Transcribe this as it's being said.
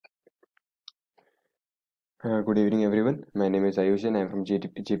Good evening, everyone. My name is Ayush and I'm from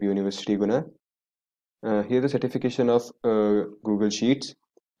JP University, Guna. Here the certification of Google Sheets,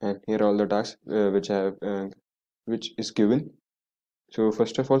 and here are all the tasks which is given. So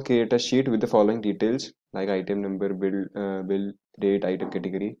first of all, create a sheet with the following details like item number, bill, date, item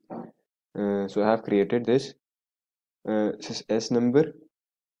category. So I have created this. This is S number.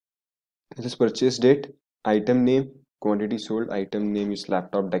 This is purchase date, item name, quantity sold. Item name is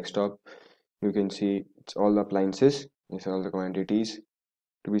laptop, desktop. You can see it's all the appliances. These are all the quantities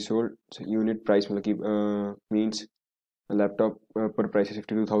to be sold. So unit price means a laptop per price is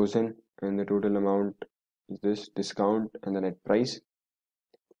 52,000 and the total amount is this discount and the net price.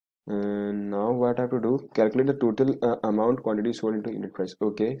 And now what I have to do, calculate the total amount quantity sold into unit price.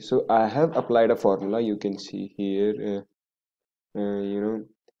 Okay, so I have applied a formula. You can see here, I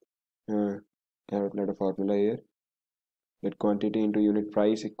have applied a formula here that quantity into unit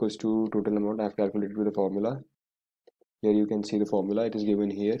price equals to total amount. I have calculated with the formula. Here you can see the formula. It is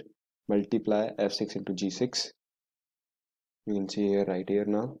given here. Multiply F6 into G6. You can see here right here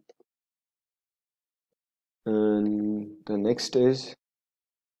now. And the next is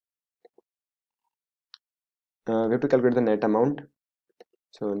we have to calculate the net amount.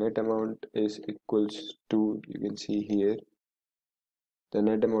 So net amount is equals to, you can see here, the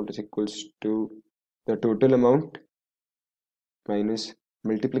net amount is equals to the total amount minus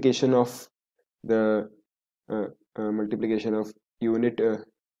multiplication of the multiplication of unit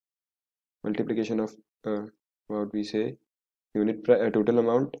multiplication of what we say total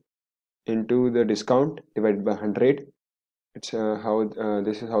amount into the discount divided by 100. It's how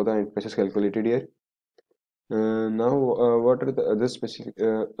this is how the net price is calculated here. Now, what are the other specific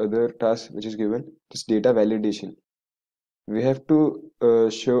other tasks which is given? This data validation. We have to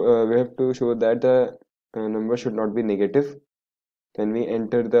show that the number should not be negative. Then we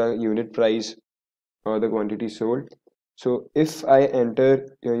enter the unit price or the quantity sold. So if I enter,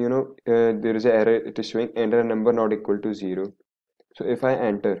 there is an error. It is showing enter a number not equal to 0. So if I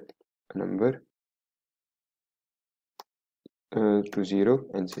enter a number to 0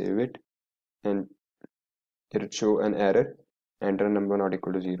 and save it, and it would show an error, enter a number not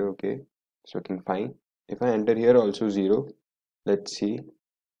equal to 0. Okay, it's working fine. If I enter here also 0, let's see.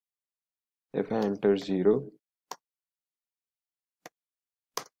 If I enter 0,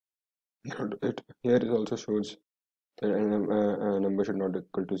 here it also shows that a number should not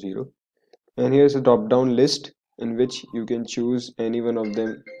equal to 0. And here's a drop down list in which you can choose any one of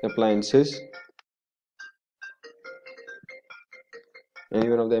them appliances, any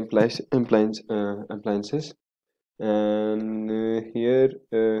one of the appliances. And here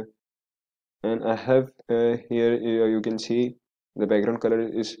and I have here you can see the background color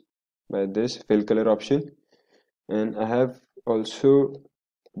is by this fill color option, and I have also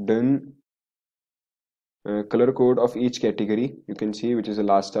done color code of each category. You can see which is the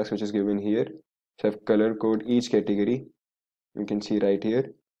last task which is given here. So I have color code each category. You can see right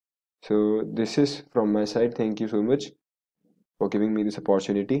here. So this is from my side. Thank you so much for giving me this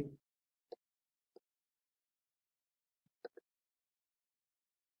opportunity.